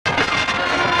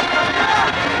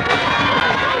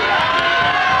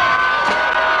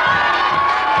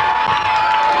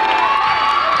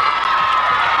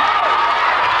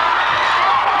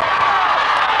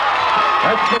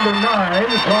number 9,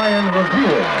 Brian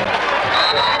Revere.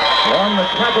 On the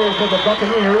tackle for the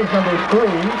Buccaneers, number 3,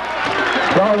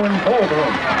 Darwin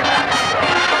Baldwin.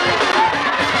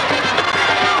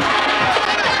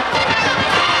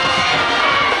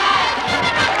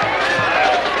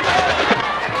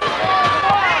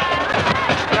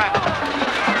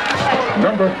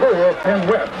 Number 4, Ben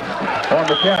West on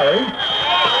the carry.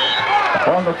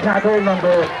 On the tackle,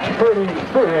 number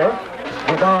 34,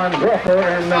 Devon Walker,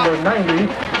 and number 90,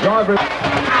 Jarvis.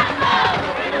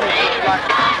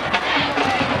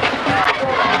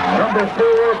 Number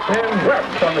 4, Ben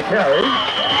West on the carry.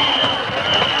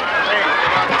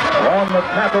 On the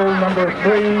tackle, number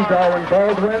 3, Darwin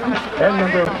Baldwin, and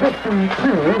number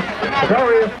 52,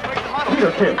 Darius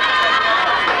Peterson.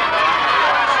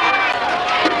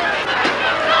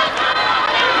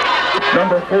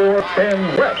 Number 4,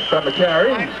 Ben West on the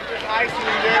carry.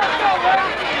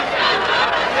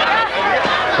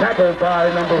 Tackled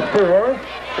by number 4.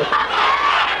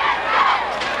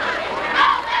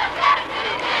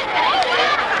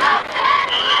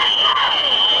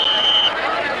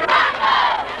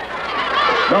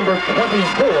 Number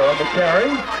 24 on the carry.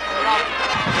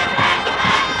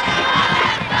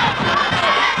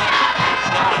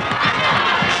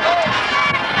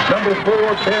 Number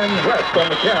 4, Ben West on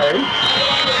the carry.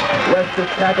 West is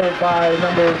tackled by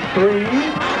number 3,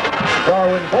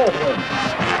 Darwin Baldwin.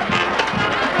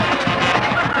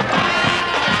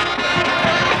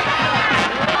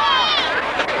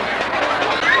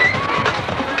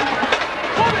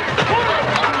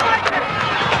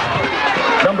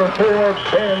 Number 4,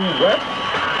 Ben West,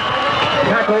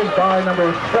 tackled by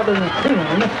number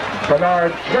 17,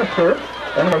 Bernard Chester,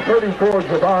 and number 34,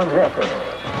 Javon Walker.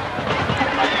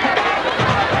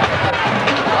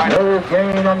 No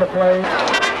gain on the play.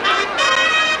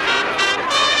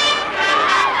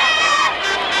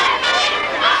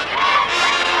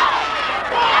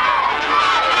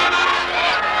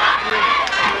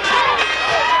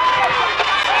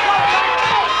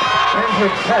 And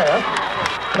his pass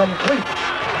complete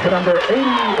to number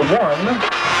 81,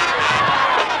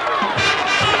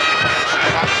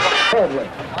 Baldwin.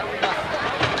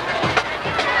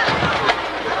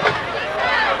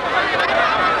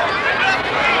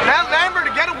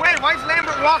 Why is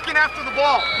Lambert walking after the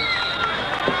ball?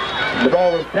 The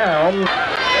ball is down.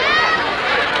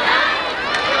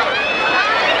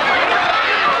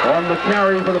 On the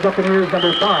carry for the Buccaneers,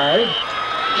 number 5,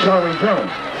 Charlie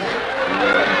Jones.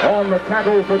 On the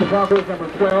tackle for the Broncos, number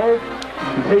 12,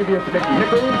 Xavier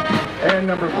McNichols, and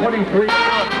number 23. When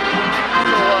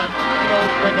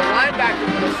the linebacker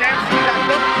for the Samson got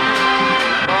looked,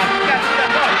 he got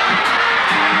stepped up.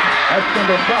 That's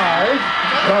number 5,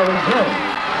 Charlie Jones.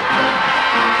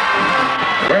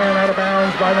 Ran out of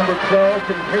bounds by number 12,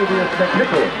 Xavier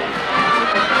McNichols.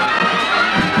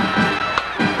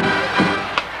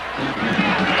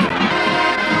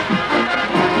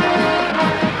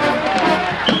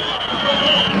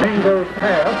 Mingo's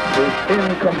pass is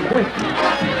incomplete.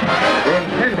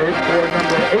 Intended for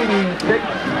number 86.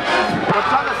 We're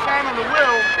trying to stand on the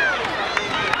wheel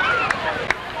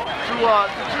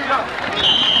to treat up.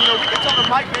 You know, we can tell the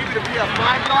Mike maybe to be a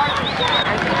 5-yard.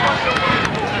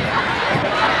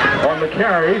 On the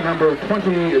carry, number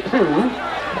 22.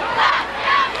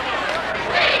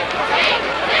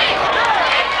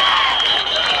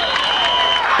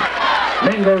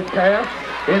 Mingo's pass,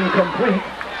 incomplete.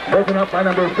 Broken up by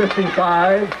number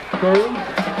 55, goes.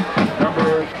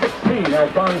 Number 16,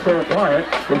 Alfonso Bryant,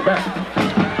 is back.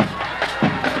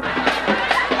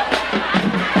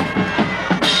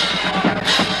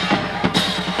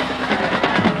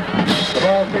 The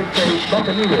ball takes a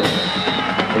Buccaneer.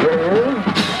 Roll.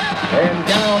 And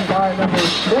down by number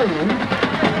 3,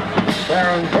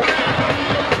 Baron.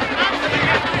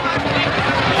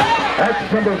 That's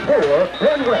number 4,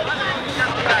 Ben West.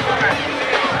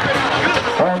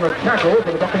 On the tackle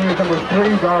for the Buccaneers, number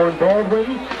 3, Darwin Baldwin,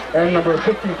 and number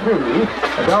 52,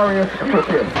 Darius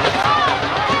Peterson.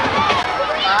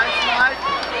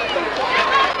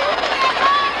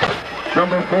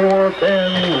 Number 4,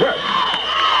 Ben West.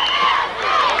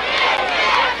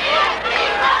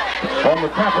 On the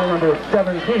tackle, number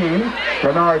 17,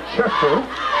 Bernard Chester.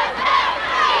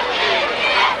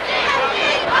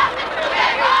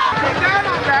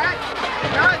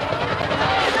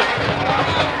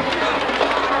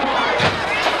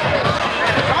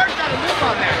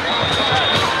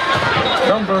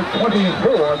 Number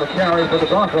 24 on the carry for the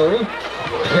Broncos,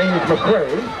 James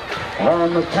McCray.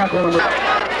 On the tackle, number...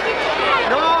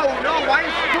 No, why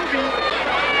is Scooby?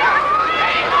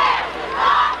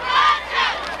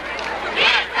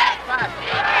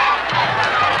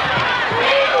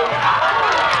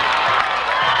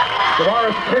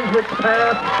 Cosmic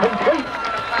pass complete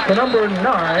to number 9,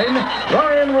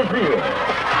 Ryan Revere.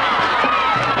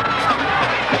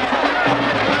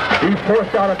 He's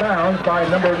forced out of bounds by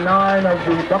number 9 of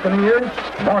the Buccaneers,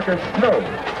 Marcus Snow.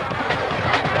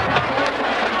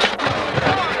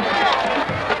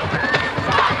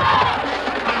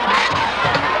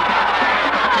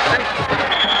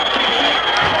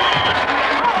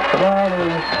 The ball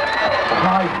is a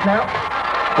high snap.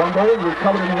 Bungle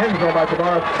recovered in the end zone by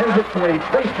Tavares, sends it to a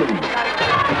safety.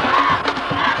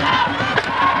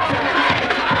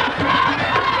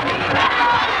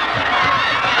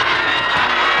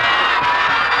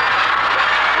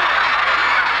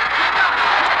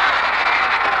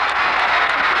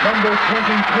 Number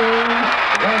 22,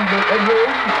 Randall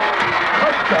Edwards,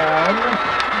 touchdown,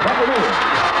 Buccaneers.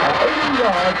 An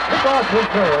 80-yard kickoff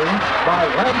return by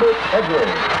Randall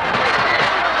Edwards.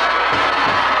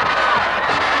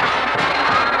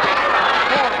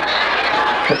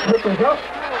 The kick is up,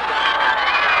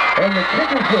 and the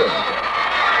kick is good.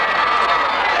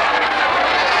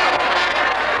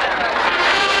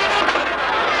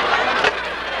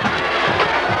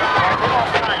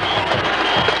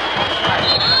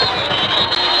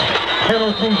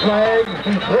 Penalty flags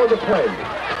before the play.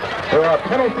 There are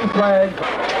penalty flags.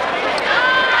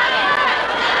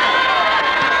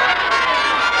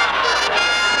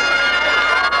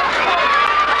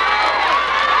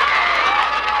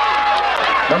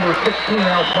 Number 16,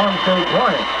 Alfonso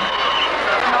Bryant.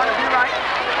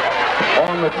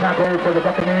 On the tackle for the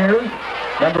Buccaneers,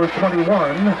 number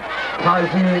 21,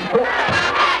 Tyzee Thorpe.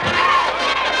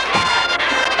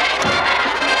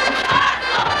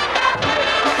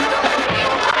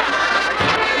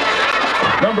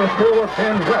 Number 4,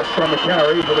 Ben West on the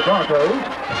carry for the Broncos.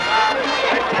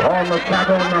 On the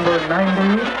tackle, number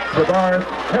 90, Tavares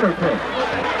Henderson.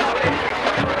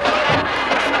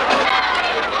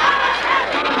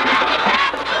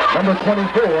 Number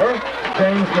 24,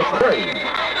 James McCray.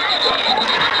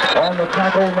 On the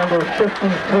tackle, number 52,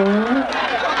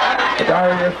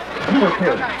 Darius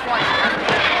Peterson.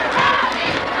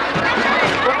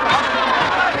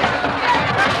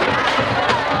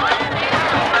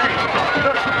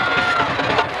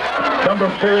 Number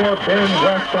 4, Ben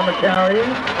West on the carry.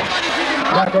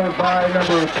 Tackled by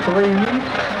number 3,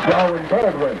 Darwin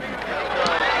Baldwin.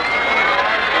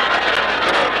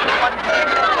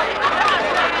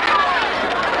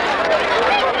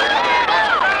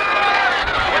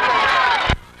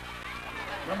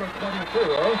 Number 24,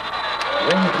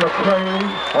 James McCray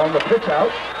on the pitch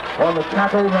out. On the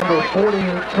tackle, number 42,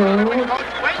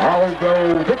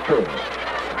 Aldo Victor.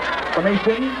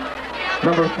 Formation,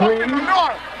 number 3,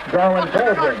 Darwin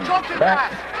Baldwin,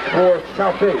 back for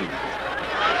South Dade.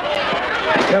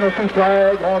 Penalty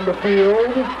flag on the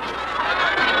field.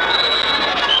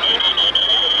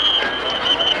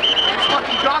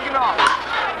 Fucking jogging off.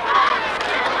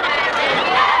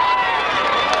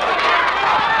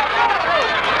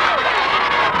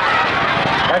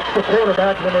 That's the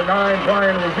quarterback, number 9,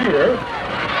 Brian Revere.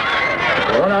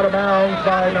 Run out of bounds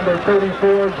by number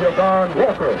 34, Javon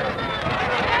Walker.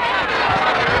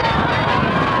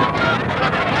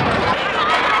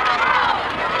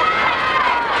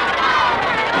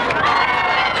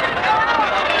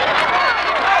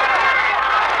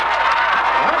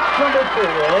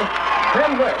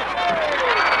 Ben West.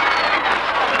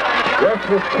 West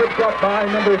was picked up by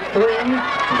number 3,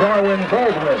 Darwin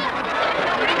Baldwin.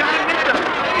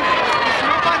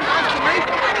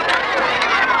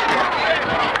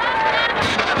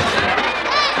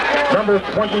 Number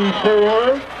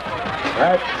 24,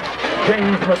 that's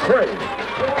James McCray.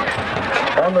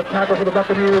 On the tackle for the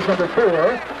Buccaneers, number 4,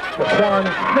 Daquan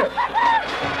Smith.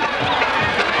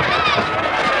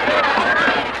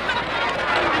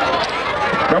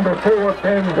 Number 4,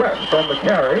 Ben West on the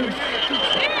carry.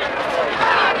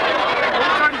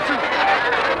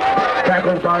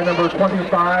 Tackled by number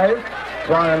 25,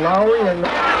 Brian Lowry. And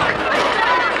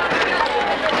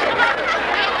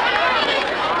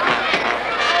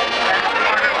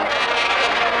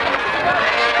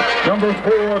number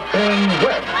 4, Ben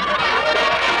West.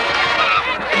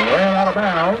 Ran out of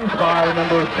bounds by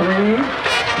number 3,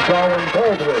 Darwin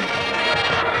Baldwin.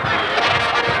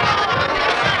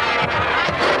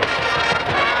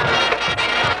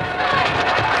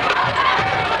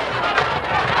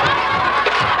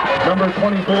 Number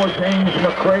 24, James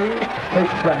McCray,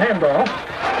 takes the handoff.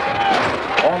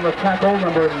 On the tackle,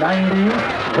 number 90,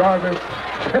 Jarvis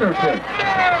Henderson.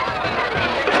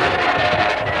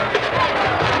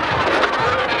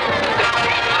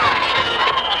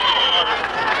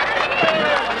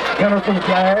 Henderson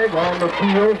flag on the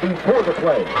field before the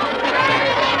play.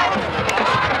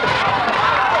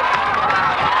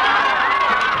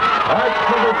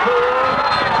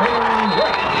 James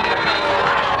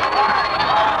West.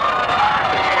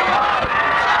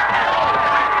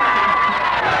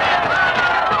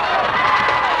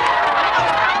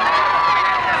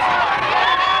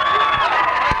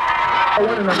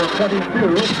 Winner number 22,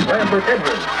 Lambert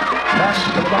Edwards. Back to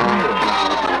the Buccaneers.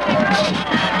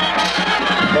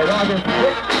 The Broncos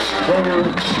kick goes in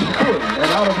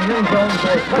and out of the end zone for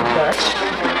a touchback.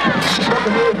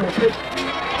 Buccaneers will kick.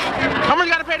 How much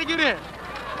you gotta pay to get in?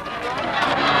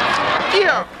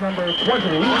 Yeah. Number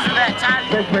 20,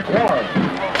 Jake McQuarrie.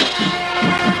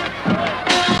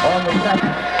 On the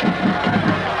tackle.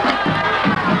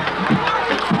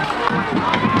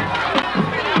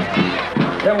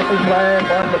 Penalty flag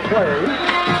on the play.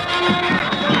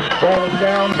 Ball is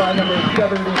down by number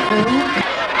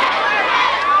 72.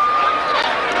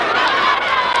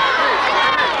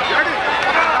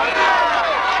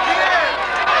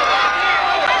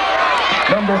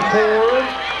 Number 4,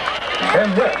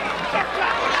 and West.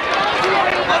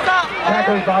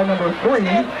 Tackled by number 3,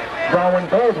 Darwin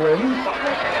Baldwin.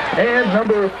 And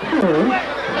number 2,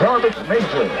 Jarvis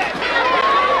Major.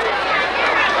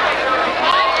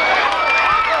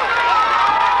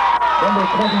 Number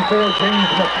 24,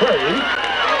 James McCray,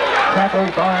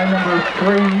 tackled by number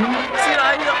 3,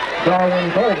 Darwin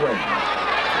Baldwin.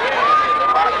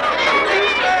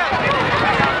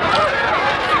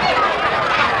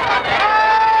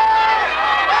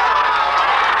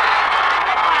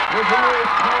 Reverse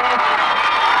pass,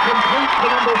 complete to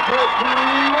number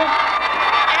 14.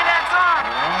 And that's on.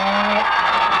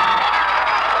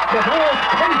 The ball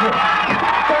taken.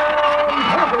 Down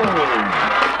tackled.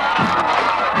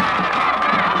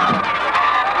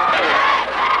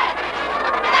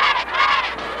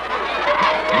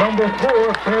 Number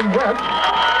 4, Ben West.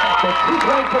 The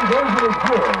two-point conversion is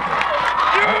good.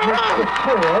 That makes the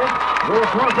score. Your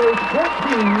Broncos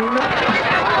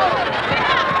 14.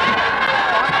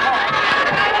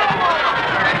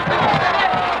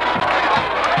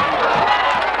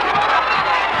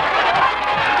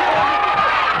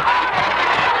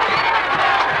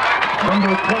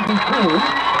 Number 22.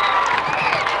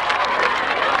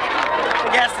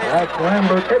 Yes, That's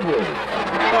Lambert Edwards.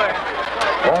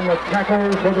 On the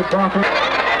tackle for the Broncos.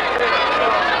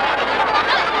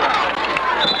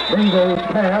 Bingo's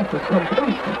pass is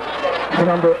complete to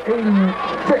number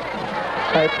 86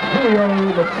 at Julio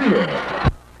Messier.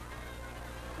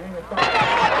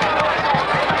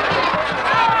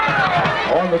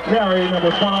 On the carry,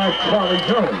 number 5, Charlie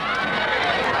Jones.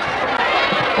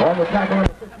 On the tackle,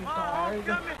 number 55,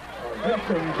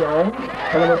 Vincent Jones.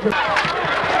 And number 50.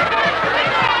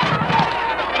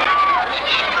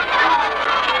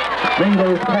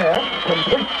 Bingo's pass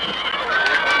complete.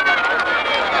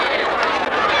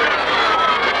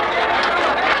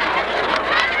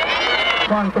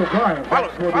 Bronco Bryant back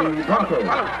for the Broncos.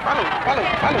 Follow.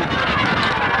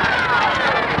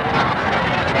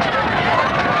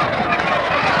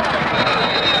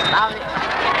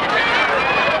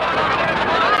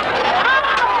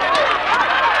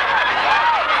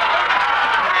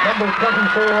 Number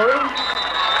 24,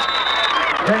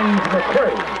 James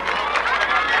McCray.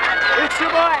 It's your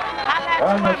boy.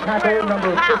 On the tackle,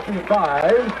 number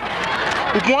 55.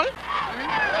 Which one?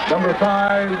 Number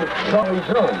 5, Charlie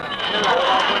Jones.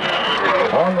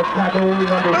 On the tackle,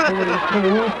 number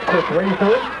 42, Chris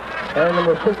Racer. And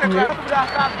number 58.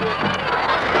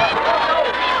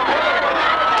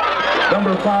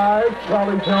 Number 5,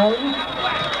 Charlie Jones.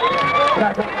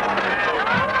 Tackle.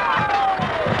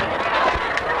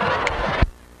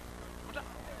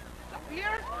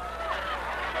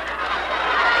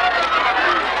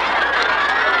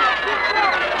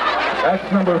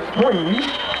 That's number 3,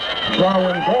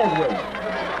 Darwin Baldwin.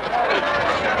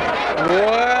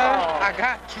 Boy, I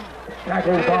got you.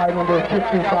 Tackled by number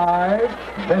 55,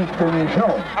 Vincent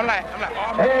Jones. I'm like,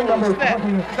 And number 26,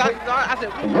 I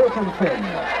said, Wilkinson.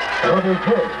 Rubber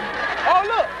Good. oh,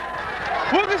 look.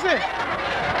 Wilkinson.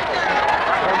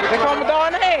 They call him a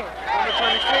dog in the head.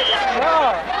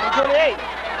 No, 28.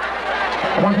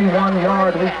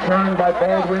 21-yard return by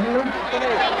Baldwin.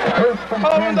 First from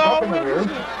 10 Buccaneers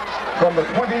from the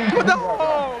 20.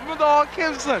 My dog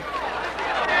Kimson.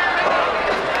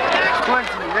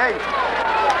 28.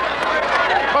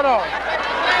 Hold on.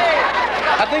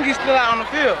 I think he's still out on the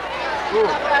field.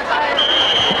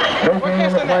 No gain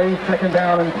on the play. Second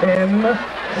down and 10.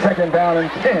 Second down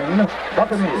and 10.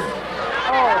 Buccaneers.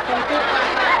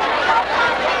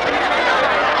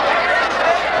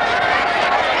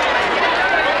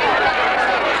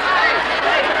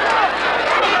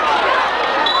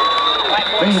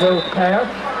 Bingo's pass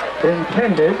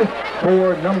intended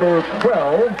for number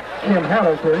 12, Kim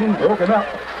Hamilton, broken up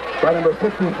by number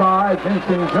 65,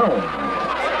 Vincent Jones.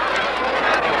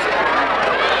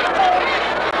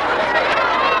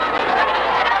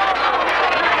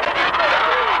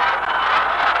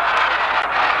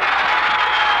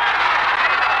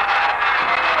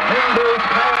 Mingo's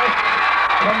pass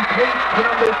complete to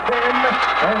number 10,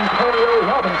 Antonio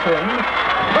Robinson.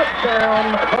 Touchdown,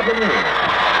 Buccaneers.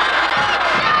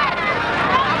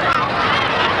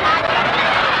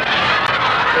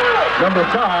 Number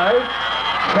 5,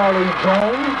 Charlie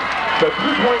Jones. The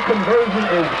two-point conversion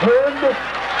is good,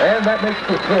 and that makes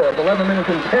the score of 11 minutes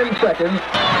and 10 seconds.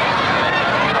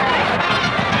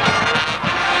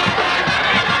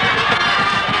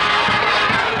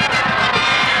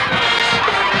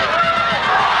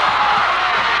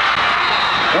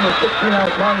 Number 16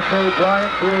 Alfonso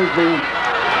Bryant is the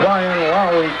Brian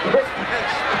Lowry kick.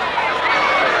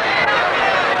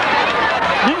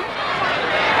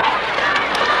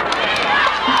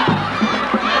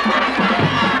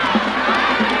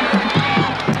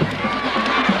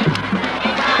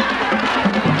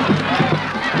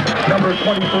 Number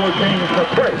 24, James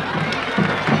McCray.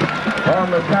 On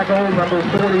the tackle, number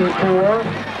 44,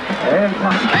 and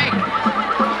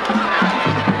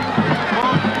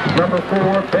number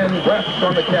 4, Ben West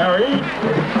on the carry.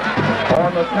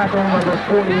 On the tackle, number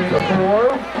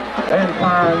 44,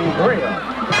 Anton Graham.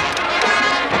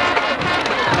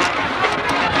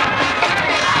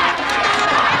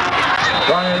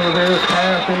 Brian Revere's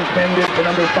pass intended for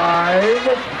number 5,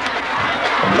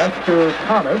 Lester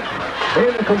Thomas.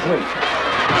 Incomplete.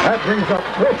 That brings up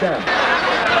 4th down.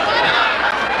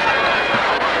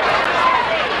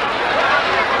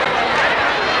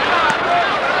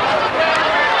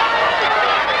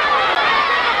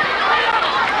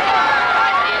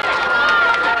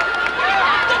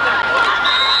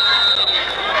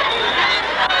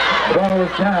 The ball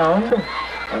is down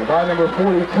by number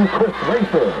 42, Chris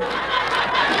Rayford.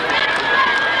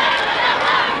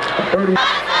 30.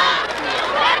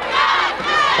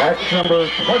 That's number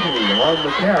 20 on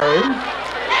the carry.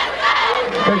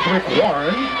 Cedric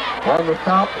Warren on the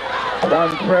stop.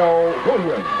 Dontrell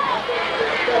Williams.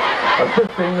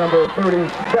 Assisting number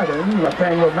 37,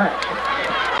 Nathaniel Mack.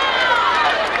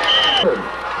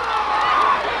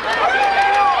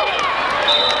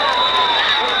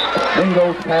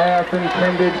 Mingo's pass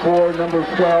intended for number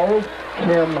 12,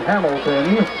 Tim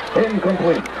Hamilton.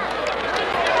 Incomplete.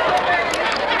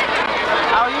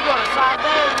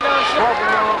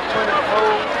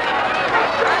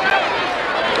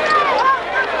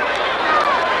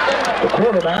 The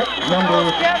quarterback, number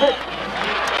 6,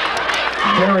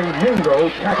 Jerry Mingo,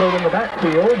 tackled in the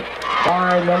backfield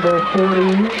by number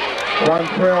 40,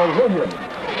 Dontrell Williams.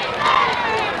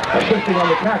 Assisting on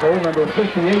the tackle, number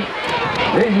 58,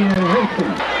 Dade Rincey.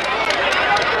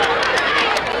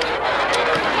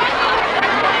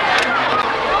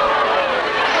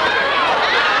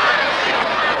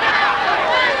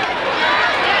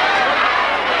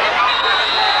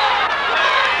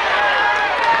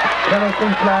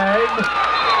 Penalty flag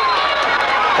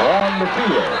on the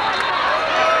field.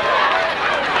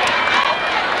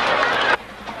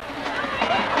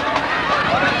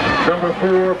 Number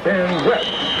 4, Ben West.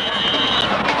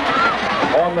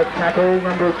 On the tackle,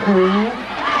 number 2,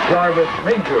 Jarvis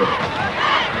Major.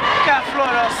 Got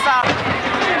Florida stop.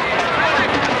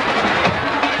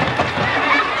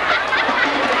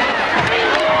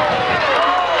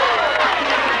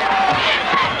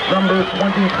 Number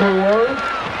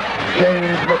 24,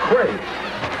 James McCray.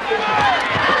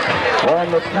 On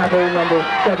the tackle, number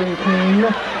 17,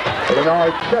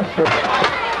 Leonard Chester.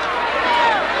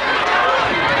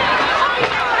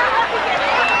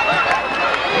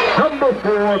 Number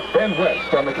 4, Ben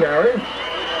West on the carry.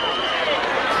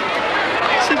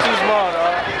 She's too small,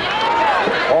 dog.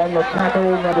 On the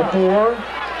tackle, number 4,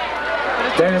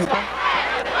 Dan.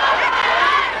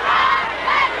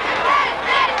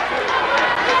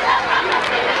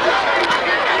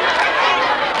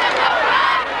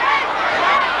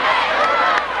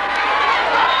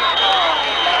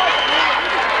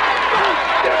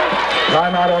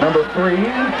 Timeout on number 3.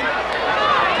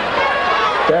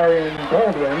 Darian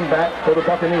Baldwin back for the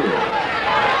Buccaneers.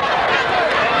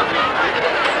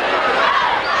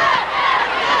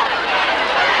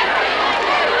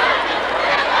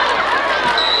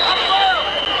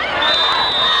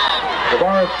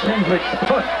 Tavares Kendrick's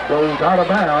punt goes out of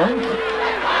bounds.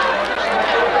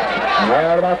 Right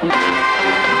out about the...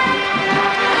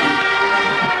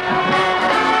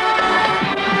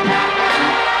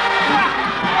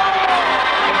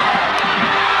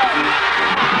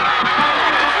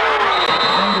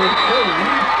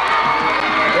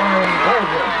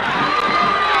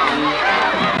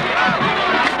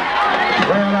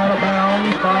 Ran out of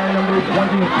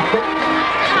 26,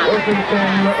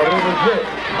 Worthington River.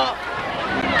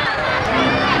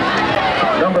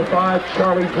 Number 5,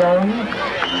 Charlie Jones.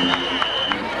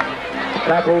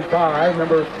 Tackled by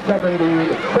number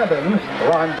 77,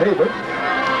 Ron Davis.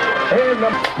 And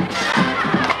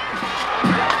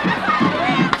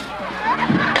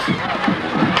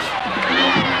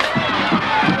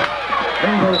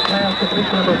Ingles pass to pick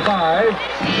number 5,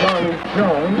 Charlie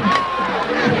Jones.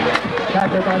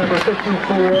 Tackled by number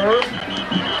 54.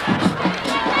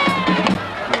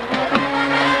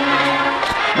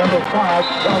 Number 5,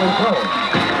 Charlie Jones.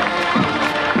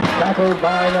 Tackled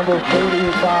by number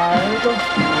 35,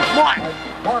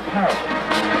 Mark Harris.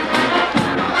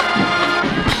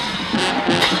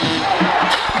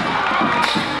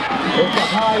 It's a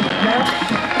high snap.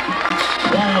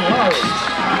 Ryan Lowry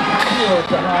steals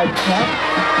the high snap.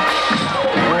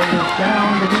 And is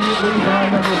down immediately by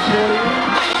number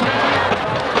 40.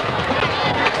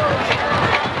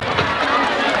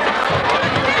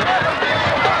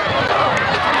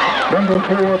 Number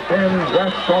 4, Ben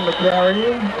West on the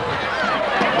carry.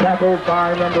 Tackled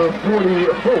by number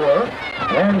 44,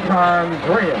 Anton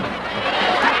Graham.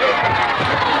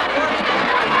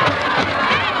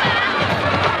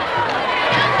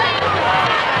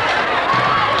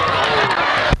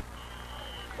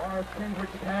 Morris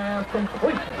Kendrick's pass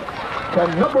complete to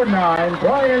number 9,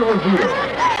 Brian Rosita.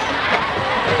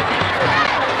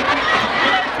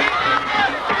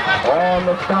 On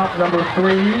the stop, number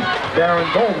 3, Darren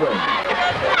Baldwin.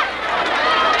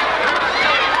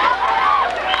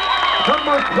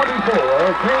 Number 24,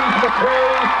 James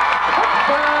McCray,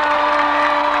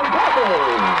 touchdown,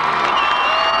 Broncos!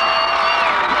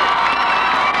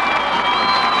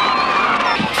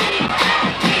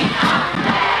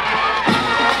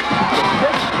 The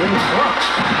pitch is blocked.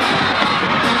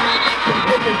 The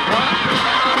pitch is blocked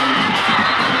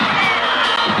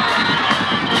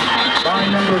by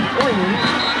number 3,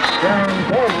 Darren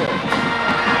Baldwin.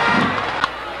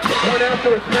 The point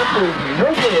after attempt is no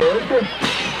good.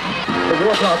 The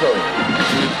Broncos.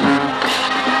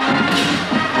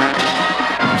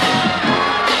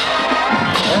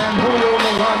 And Julio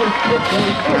Morales goes in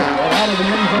and out of the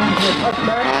end zone for a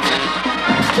touchback.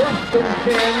 First and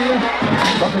 10,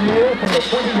 Buccaneers from the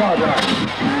 20-yard line.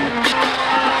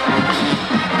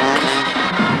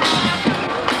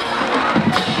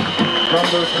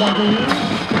 Number 20,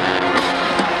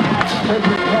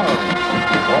 Cedric Warren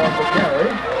on the carry.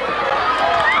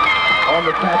 On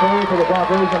the tackle for the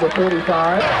Broncos, number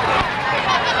 45.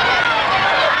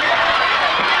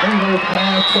 Ingles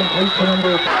pass complete to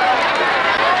number 2.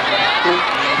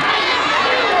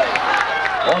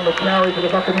 On the carry for the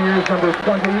Buccaneers, number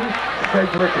 20,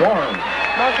 Cedric Warren.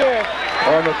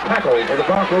 On the tackle for the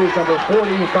Broncos, number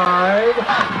 45.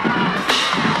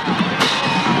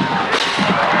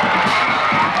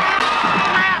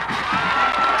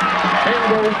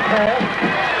 Ingles pass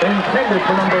intended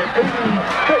for number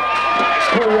 86.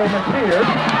 Julio Macias.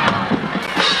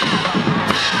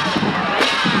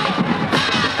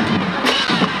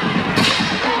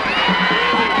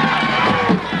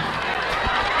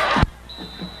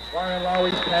 Ryan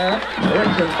Lowry's pass.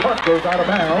 Erickson's punt goes out of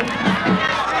bounds.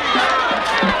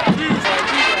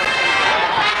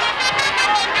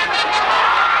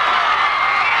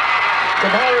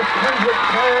 Tavares Kendrick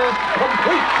pass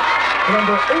complete to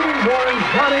number 81,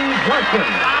 Johnny Johnson.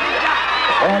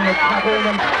 On the tackle,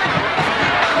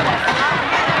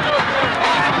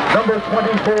 number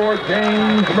 24,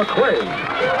 James McCray.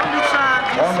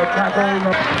 On the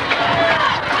tackle,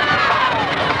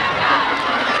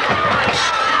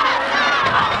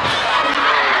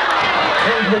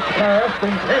 Kendrick's pass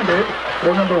intended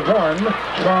for number 1,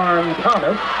 Sean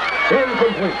Thomas.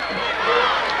 Incomplete.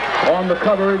 On the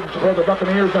coverage for the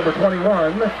Buccaneers, number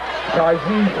 21,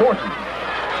 Tyzee Thornton.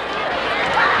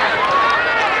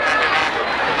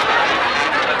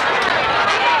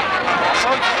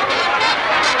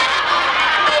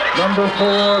 Number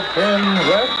 4, Ben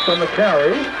West on the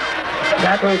carry.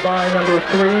 Tackled by number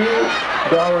 3,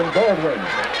 Darren Baldwin.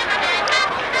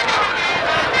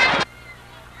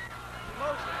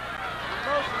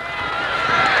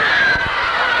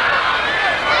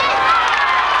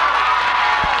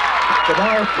 The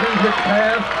Morris Kendrick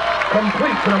pass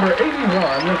complete to number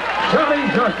 81, Johnny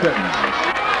Johnson.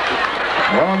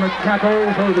 On the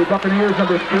tackle for the Buccaneers,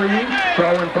 number 3,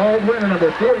 Darren Baldwin, and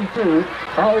number 42,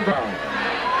 Al Brown.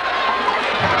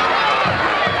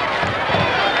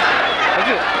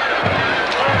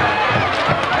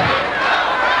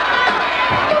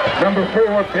 Number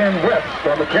 4, Ben West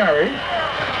on the carry.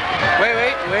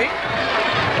 Wait.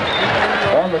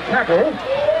 On the tackle,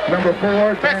 number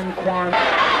 4, Dan Quan.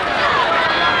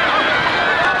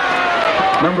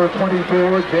 Number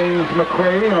 24, James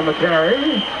McCray on the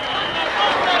carry.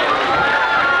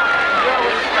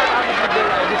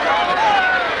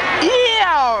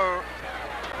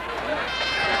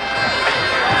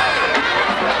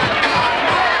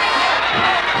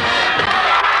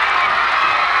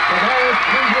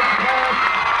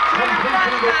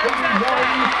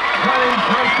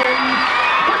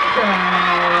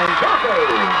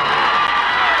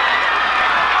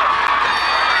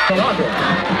 The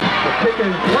kick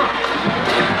is dropped.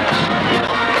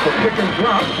 The kick is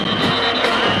dropped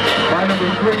by number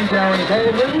 3, Darren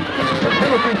Baldwin. A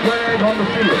penalty flag on the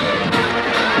field.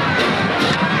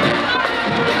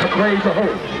 McRae to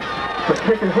hold. The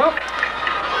kick is up.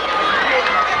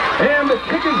 And the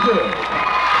kick is good.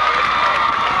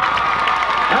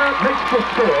 That makes the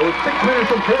score with 6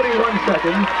 minutes and 41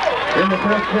 seconds in the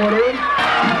fourth quarter.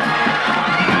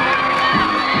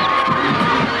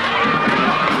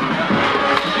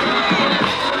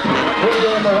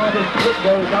 The Robin slip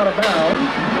goes out of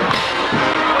bounds.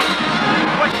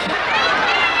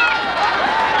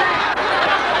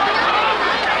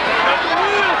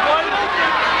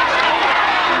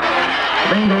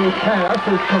 Bingo's pass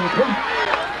is complete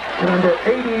to number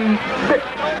 86,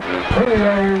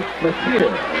 Julio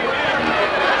Mesquita.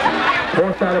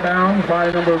 Forced out of bounds by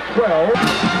number 12.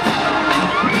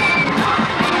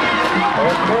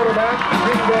 Our quarterback,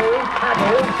 Bingo,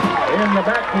 tackle in the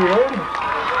backfield.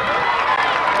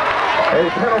 A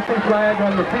penalty flag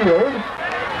on the field.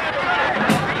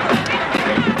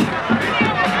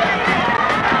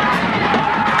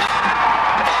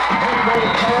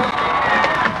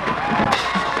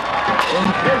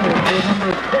 Intended for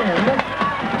number 10.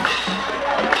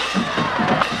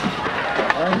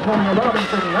 Antonio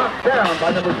Robinson knocked down by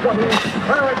number 20,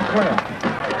 Clarence Clem.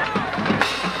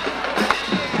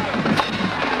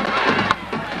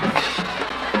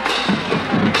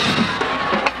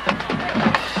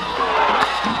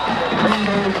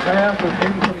 Pass is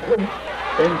incomplete.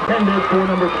 Intended for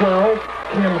number 12,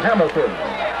 Kim Hamilton.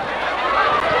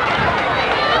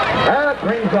 That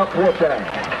brings up fourth down.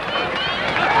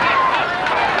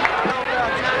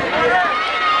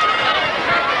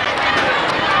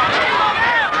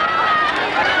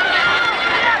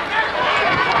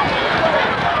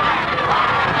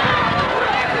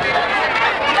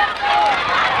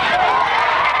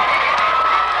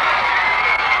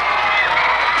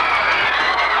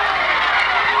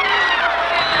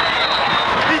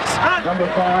 Number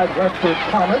 5, Lester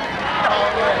Thomas,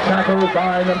 tackled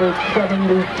by number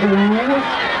 72.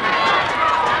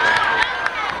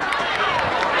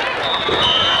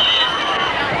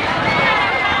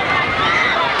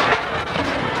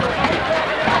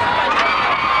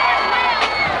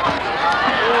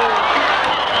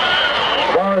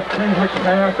 Morris Kendrick's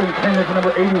pass intended for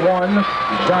number 81,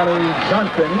 Johnny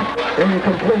Johnson,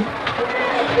 incomplete.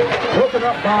 Broken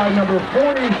up by number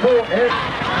 44, Ed.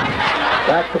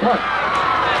 Back to punt.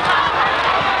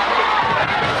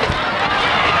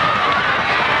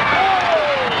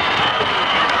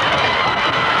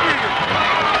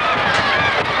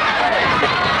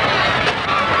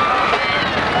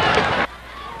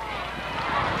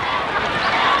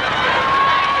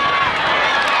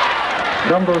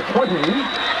 Number 20,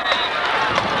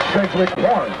 Cedric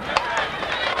Warren.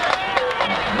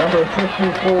 Number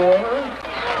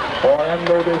 54,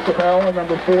 Orlando De Chappelle, and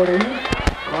number 40,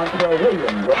 Montrell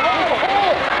Williams.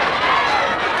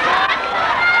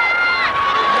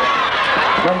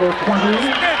 Number 20,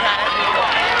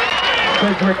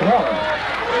 Cedric Warren.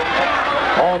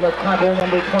 On the tackle,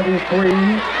 number 23,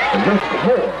 Rick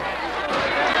Moore.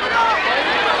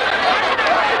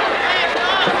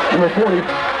 Number 40.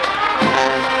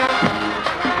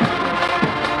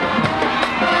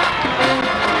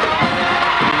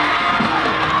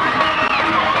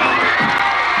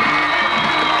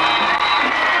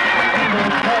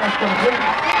 Number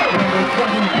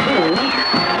 22,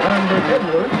 Randy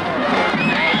Edwards.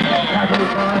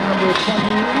 Tackled by number 20,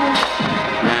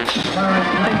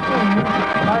 Clarence 19,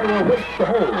 Tyra waits to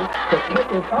hold. The kick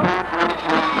is up,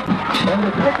 and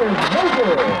the kick is no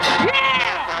good.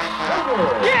 Yeah! No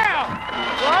good. Yeah!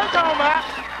 What I'm talking about?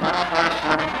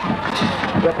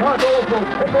 The Broncos will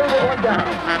pick over one down.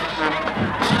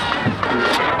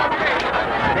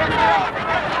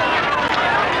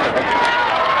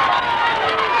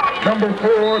 Number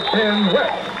 4, Ben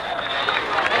West.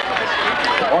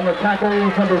 On the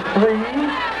tackles, number 3,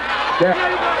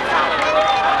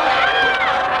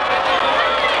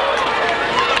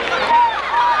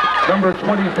 number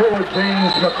 24,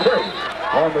 James McCray.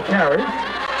 On the carry.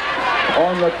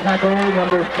 On the tackle,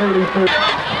 number 33.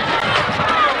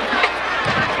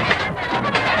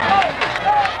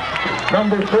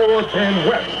 Number 4, Ben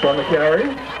West on the carry.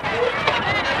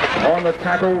 On the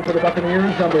tackle for the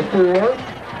Buccaneers, number 4.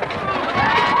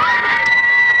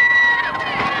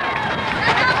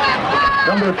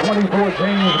 Number 24,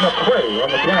 James McCray on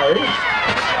the carry.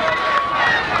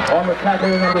 On the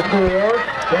tackle, number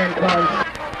 4, Dan Klein.